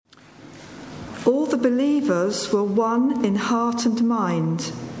All the believers were one in heart and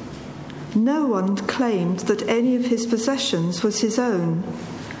mind. No one claimed that any of his possessions was his own,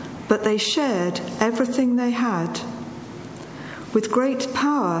 but they shared everything they had. With great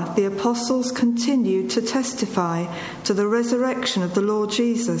power, the apostles continued to testify to the resurrection of the Lord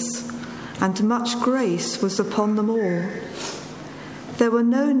Jesus, and much grace was upon them all. There were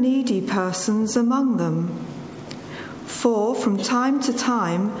no needy persons among them. For from time to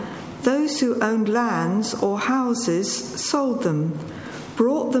time, those who owned lands or houses sold them,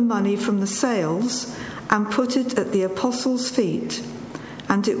 brought the money from the sales, and put it at the apostles' feet,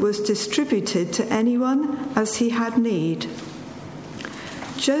 and it was distributed to anyone as he had need.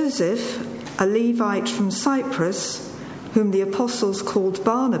 Joseph, a Levite from Cyprus, whom the apostles called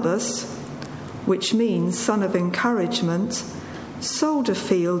Barnabas, which means son of encouragement, sold a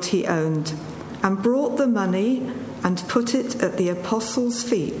field he owned, and brought the money and put it at the apostles'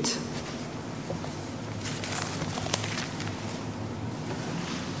 feet.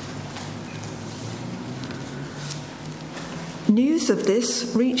 News of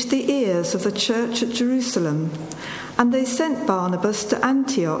this reached the ears of the church at Jerusalem, and they sent Barnabas to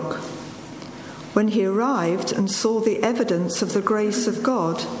Antioch. When he arrived and saw the evidence of the grace of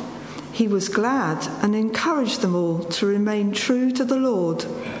God, he was glad and encouraged them all to remain true to the Lord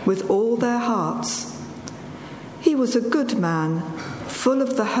with all their hearts. He was a good man, full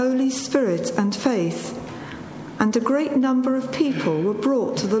of the Holy Spirit and faith, and a great number of people were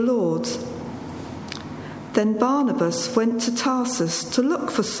brought to the Lord. Then Barnabas went to Tarsus to look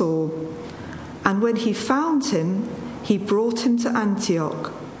for Saul, and when he found him, he brought him to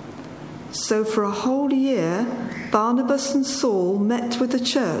Antioch. So for a whole year, Barnabas and Saul met with the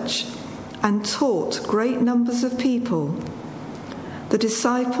church and taught great numbers of people. The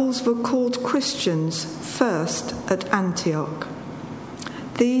disciples were called Christians first at Antioch.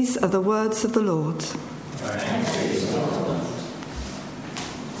 These are the words of the Lord.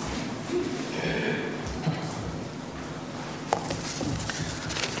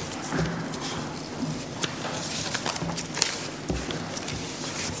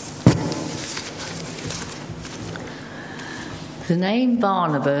 The name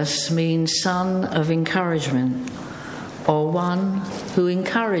Barnabas means son of encouragement, or one who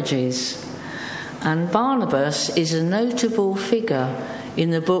encourages. And Barnabas is a notable figure in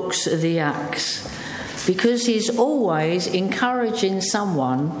the books of the Acts because he's always encouraging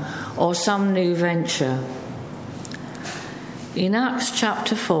someone or some new venture. In Acts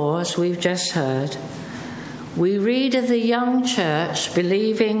chapter 4, as we've just heard, we read of the young church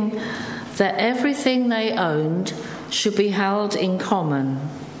believing that everything they owned should be held in common,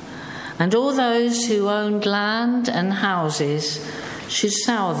 and all those who owned land and houses should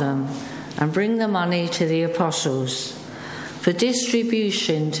sell them and bring the money to the apostles for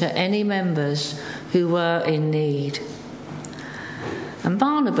distribution to any members who were in need. And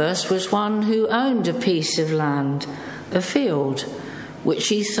Barnabas was one who owned a piece of land, a field, which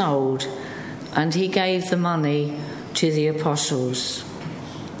he sold, and he gave the money to the apostles.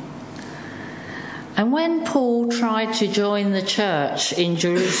 And when Paul tried to join the church in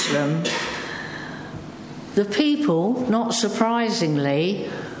Jerusalem, the people, not surprisingly,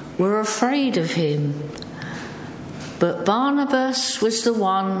 were afraid of him. But Barnabas was the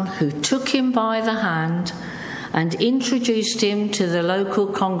one who took him by the hand and introduced him to the local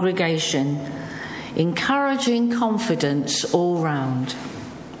congregation, encouraging confidence all round.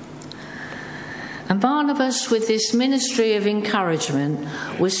 And Barnabas, with this ministry of encouragement,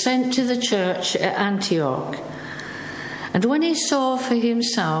 was sent to the church at Antioch. And when he saw for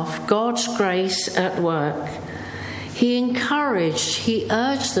himself God's grace at work, he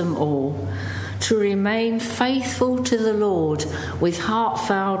urged them all to remain faithful to the Lord with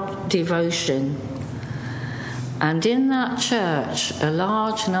heartfelt devotion. And in that church, a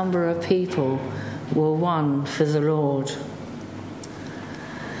large number of people were won for the Lord.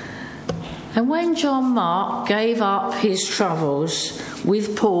 And when John Mark gave up his troubles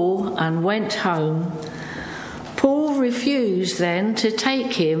with Paul and went home, Paul refused then to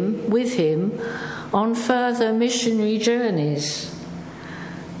take him with him on further missionary journeys.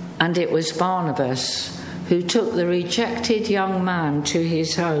 And it was Barnabas who took the rejected young man to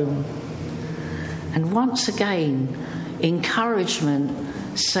his home. And once again,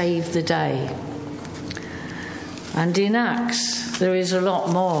 encouragement saved the day. And in Acts, there is a lot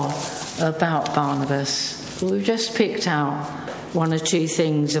more about Barnabas. We've just picked out one or two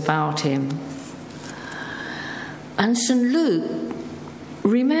things about him. And St. Luke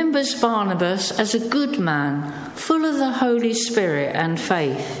remembers Barnabas as a good man, full of the Holy Spirit and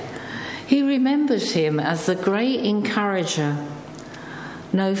faith. He remembers him as the great encourager.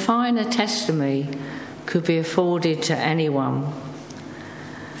 no finer testimony could be afforded to anyone.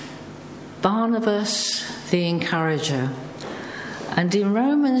 Barnabas, the encourager. And in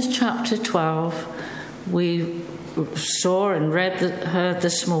Romans chapter 12, we saw and heard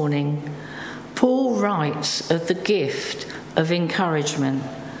this morning, Paul writes of the gift of encouragement,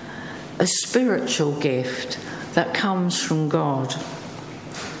 a spiritual gift that comes from God.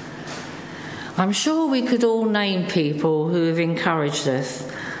 I'm sure we could all name people who have encouraged us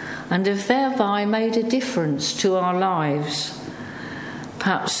and have thereby made a difference to our lives.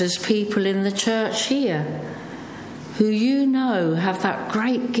 Perhaps there's people in the church here who you know have that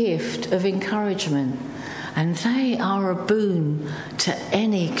great gift of encouragement, and they are a boon to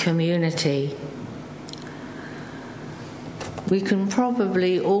any community. We can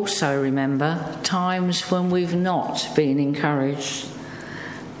probably also remember times when we've not been encouraged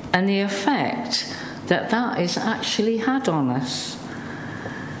and the effect that has actually had on us.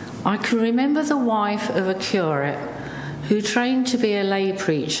 I can remember the wife of a curate who trained to be a lay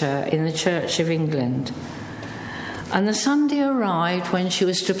preacher in the Church of England. And the Sunday arrived when she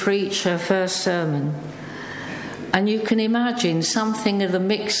was to preach her first sermon. And you can imagine something of the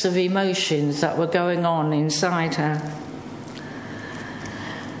mix of emotions that were going on inside her.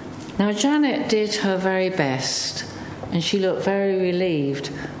 Now, Janet did her very best, and she looked very relieved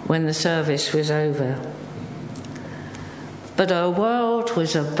when the service was over. But her world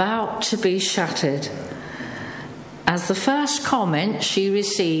was about to be shattered, as the first comment she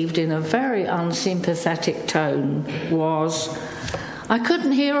received in a very unsympathetic tone was, "I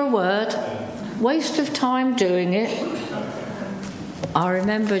couldn't hear a word, waste of time doing it." I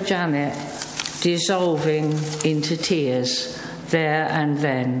remember Janet dissolving into tears there and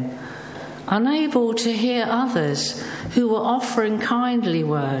then, unable to hear others who were offering kindly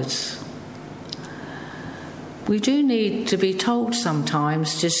words. We do need to be told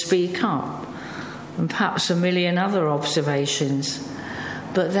sometimes to speak up, and perhaps a million other observations,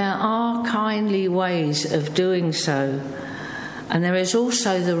 but there are kindly ways of doing so, and there is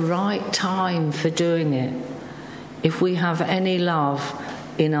also the right time for doing it if we have any love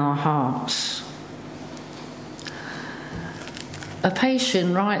in our hearts. A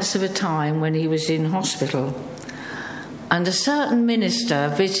patient writes of a time when he was in hospital, and a certain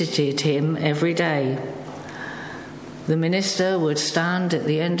minister visited him every day. The minister would stand at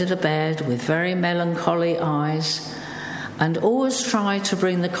the end of the bed with very melancholy eyes and always try to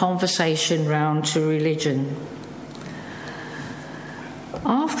bring the conversation round to religion.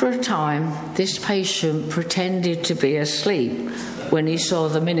 After a time, this patient pretended to be asleep when he saw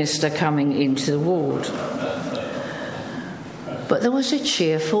the minister coming into the ward. But there was a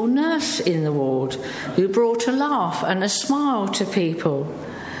cheerful nurse in the ward who brought a laugh and a smile to people.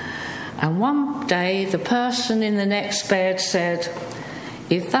 And one day the person in the next bed said,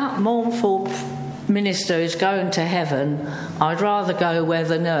 "If that mournful minister is going to heaven, I'd rather go where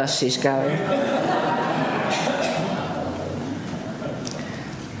the nurse is going."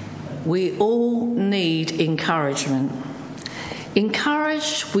 We all need encouragement.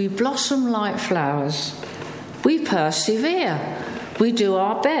 Encouraged, we blossom like flowers. We persevere. We do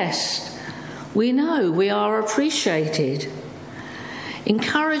our best. We know we are appreciated.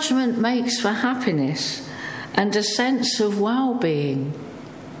 Encouragement makes for happiness and a sense of well-being.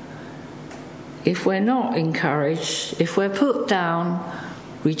 If we're not encouraged, if we're put down,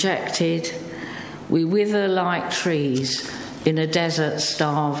 rejected, we wither like trees in a desert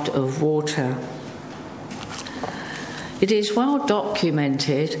starved of water. It is well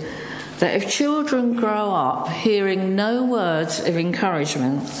documented that if children grow up hearing no words of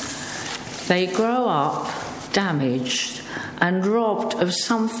encouragement, they grow up damaged and robbed of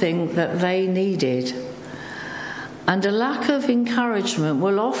something that they needed. And a lack of encouragement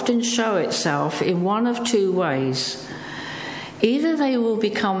will often show itself in one of two ways. Either they will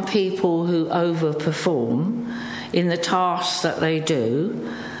become people who overperform in the tasks that they do,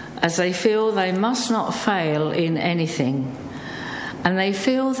 as they feel they must not fail in anything, and they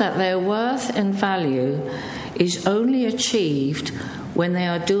feel that their worth and value is only achieved when they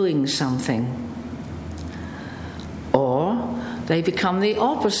are doing something. Or they become the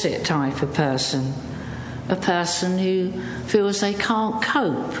opposite type of person, a person who feels they can't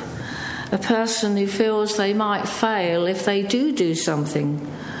cope, a person who feels they might fail if they do something,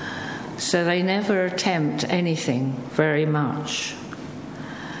 so they never attempt anything very much.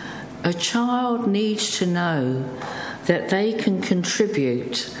 A child needs to know that they can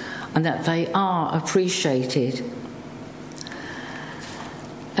contribute and that they are appreciated.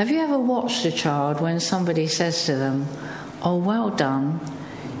 Have you ever watched a child when somebody says to them, "Oh, well done,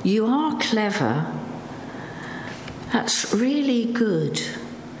 you are clever, that's really good"?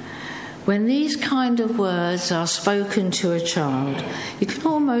 When these kind of words are spoken to a child, you can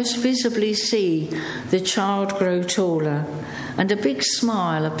almost visibly see the child grow taller, and a big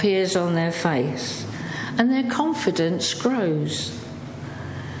smile appears on their face, and their confidence grows.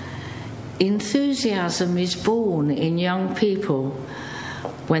 Enthusiasm is born in young people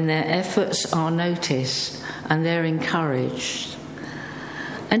when their efforts are noticed and they're encouraged.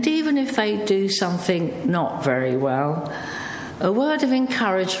 And even if they do something not very well, a word of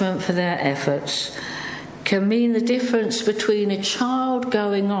encouragement for their efforts can mean the difference between a child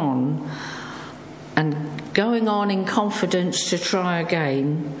going on in confidence to try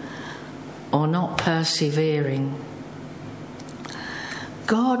again or not persevering.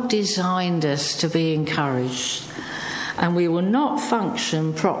 God designed us to be encouraged, and we will not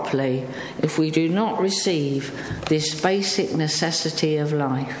function properly if we do not receive this basic necessity of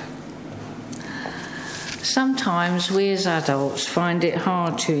life. Sometimes we as adults find it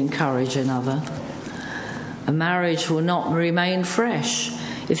hard to encourage another. A marriage will not remain fresh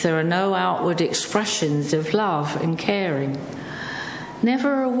if there are no outward expressions of love and caring.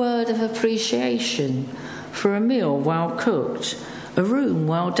 Never a word of appreciation for a meal well cooked, a room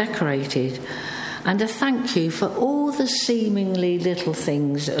well decorated, and a thank you for all the seemingly little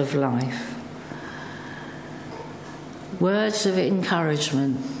things of life. Words of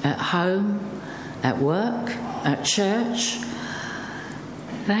encouragement at home, at work, at church,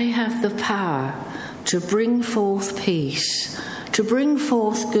 they have the power to bring forth peace, to bring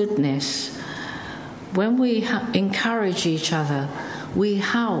forth goodness. When we encourage each other, we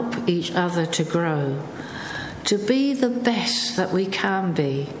help each other to grow, to be the best that we can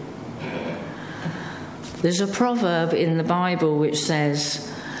be. There's a proverb in the Bible which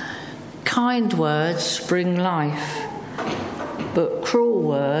says, "Kind words bring life, but cruel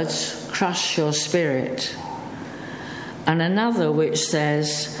words crush your spirit." And another which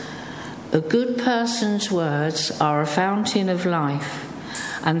says, "A good person's words are a fountain of life,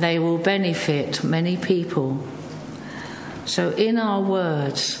 and they will benefit many people." So in our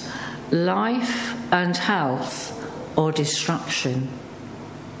words, life and health or destruction.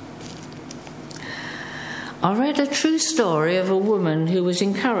 I read a true story of a woman who was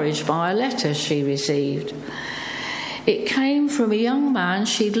encouraged by a letter she received. It came from a young man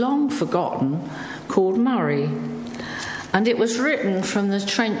she'd long forgotten called Murray, and it was written from the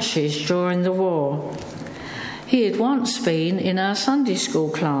trenches during the war. He had once been in our Sunday school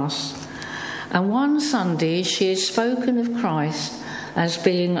class, and one Sunday she had spoken of Christ as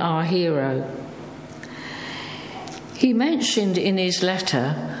being our hero. He mentioned in his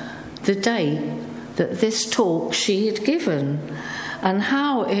letter the date that this talk she had given and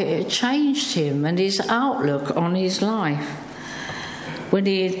how it had changed him and his outlook on his life. When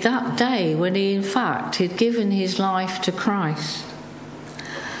he in fact had given his life to Christ.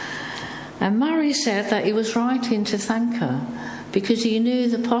 And Murray said that he was writing to thank her because he knew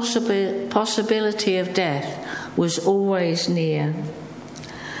the possibility of death was always near.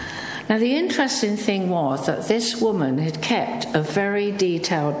 Now the interesting thing was that this woman had kept a very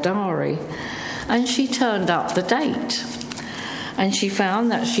detailed diary, and she turned up the date, and she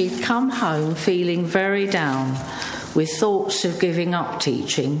found that she'd come home feeling very down with thoughts of giving up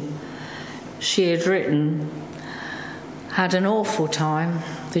teaching. She had written, "Had an awful time.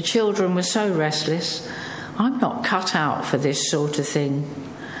 The children were so restless. I'm not cut out for this sort of thing.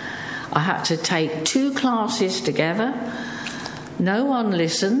 I had to take 2 classes together. No one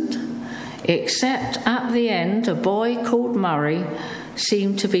listened, except at the end a boy called Murray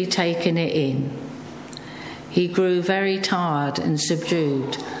seemed to be taking it in. He grew very tired and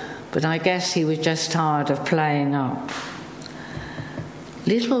subdued, but I guess he was just tired of playing up."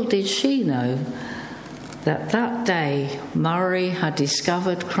 Little did she know that day Murray had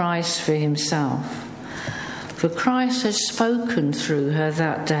discovered Christ for himself, for Christ had spoken through her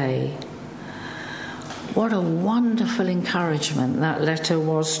that day. What a wonderful encouragement that letter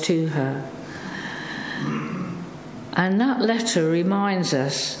was to her. And that letter reminds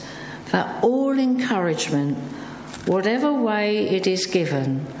us that all encouragement, whatever way it is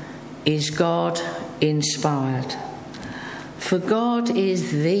given, is God-inspired. For God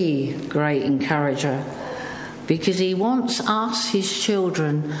is the great encourager, because he wants us, his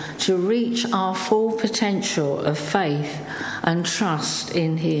children, to reach our full potential of faith and trust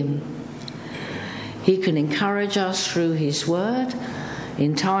in him. He can encourage us through his word,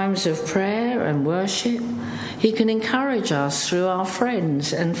 in times of prayer and worship. He can encourage us through our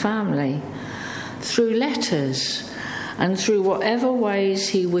friends and family, through letters, and through whatever ways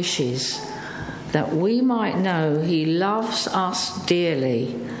he wishes, that we might know he loves us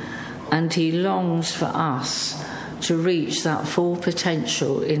dearly and he longs for us to reach that full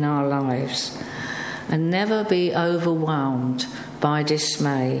potential in our lives and never be overwhelmed by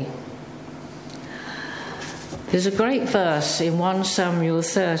dismay. There's a great verse in 1 Samuel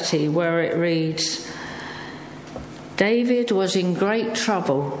 30 where it reads, David was in great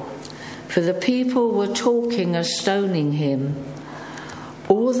trouble, for the people were talking of stoning him.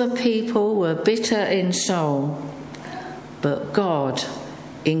 All the people were bitter in soul, but God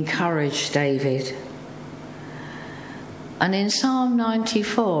encouraged David. And in Psalm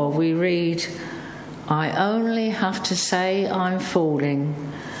 94 we read, I only have to say I'm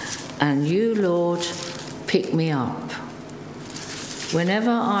falling, and you, Lord, pick me up.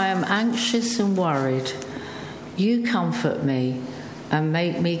 Whenever I am anxious and worried, you comfort me and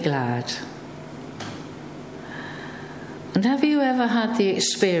make me glad. And have you ever had the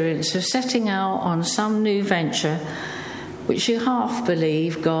experience of setting out on some new venture which you half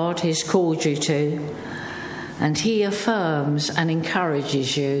believe God has called you to, and He affirms and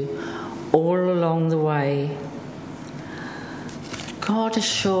encourages you all along the way? God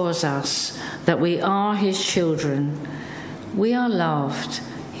assures us that we are His children. We are loved.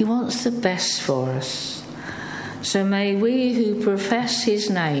 He wants the best for us. So may we who profess His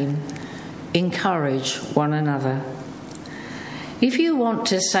name encourage one another. If you want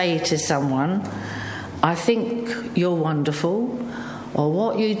to say to someone, I think you're wonderful, or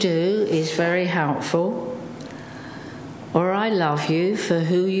what you do is very helpful, or I love you for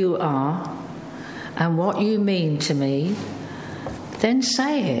who you are and what you mean to me, then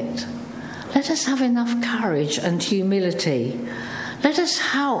say it. Let us have enough courage and humility. Let us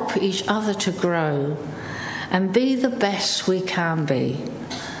help each other to grow and be the best we can be.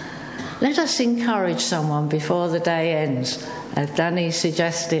 Let us encourage someone before the day ends, as Danny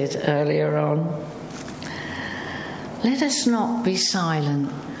suggested earlier on. Let us not be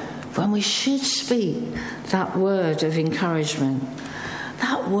silent when we should speak that word of encouragement,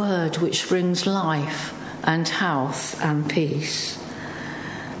 that word which brings life and health and peace.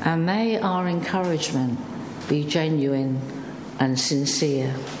 And may our encouragement be genuine and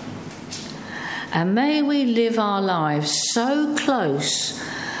sincere. And may we live our lives so close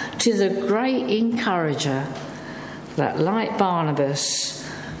to the great encourager that, like Barnabas,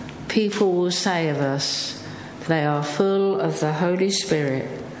 people will say of us, they are full of the Holy Spirit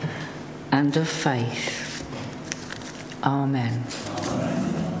and of faith. Amen.